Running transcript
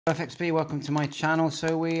FXB, welcome to my channel.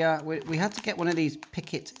 So we had to get one of these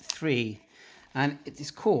Pickit 3, and it is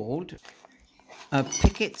called a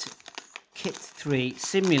Pickit Kit 3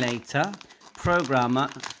 Simulator Programmer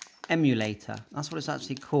Emulator. That's what it's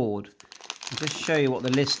actually called. I'll just show you what the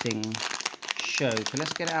listing shows. So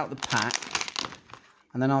let's get it out of the pack,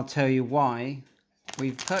 and then I'll tell you why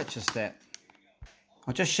we've purchased it.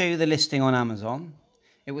 I'll just show you the listing on Amazon.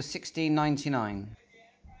 It was $16.99.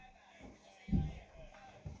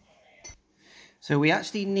 So we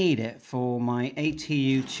actually need it for my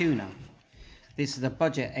ATU tuner. This is a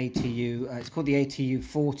budget ATU. It's called the ATU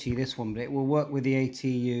 40, this one, but it will work with the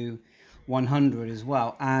ATU 100 as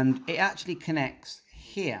well. And it actually connects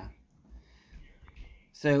here.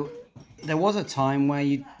 So there was a time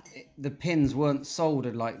where the pins weren't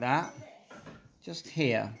soldered like that, just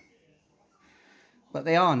here. But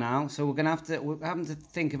they are now, so we're having to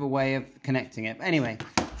think of a way of connecting it. But anyway,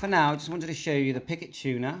 for now, I just wanted to show you the Pickit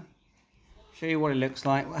tuner. Show you what it looks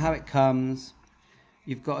like, how it comes.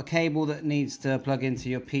 You've got a cable that needs to plug into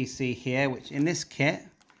your PC here, which in this kit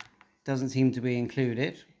doesn't seem to be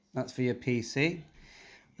included. That's for your PC.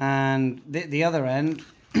 And the other end,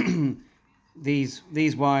 these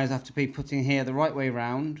wires have to be put in here the right way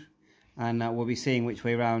round, and we'll be seeing which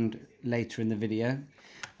way round later in the video.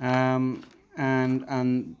 And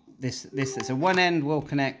this so one end will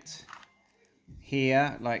connect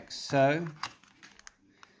here like so.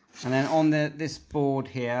 And then on this board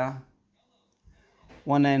here,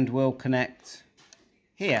 one end will connect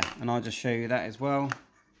here, and I'll just show you that as well,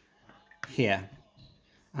 here.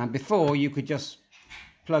 And before you could just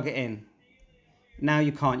plug it in. Now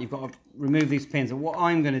you can't, you've got to remove these pins. And what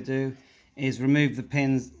I'm going to do is remove the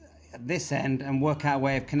pins at this end and work out a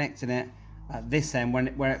way of connecting it at this end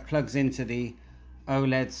where it plugs into the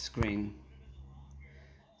OLED screen.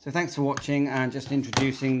 So thanks for watching, and just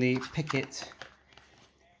introducing the Pickit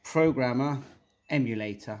Programmer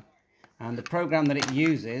Emulator, and the program that it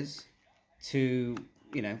uses to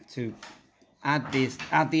add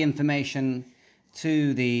the information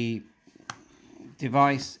to the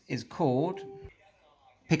device is called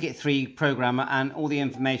Pickit 3 Programmer, and all the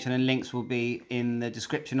information and links will be in the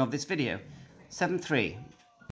description of this video. 7.3.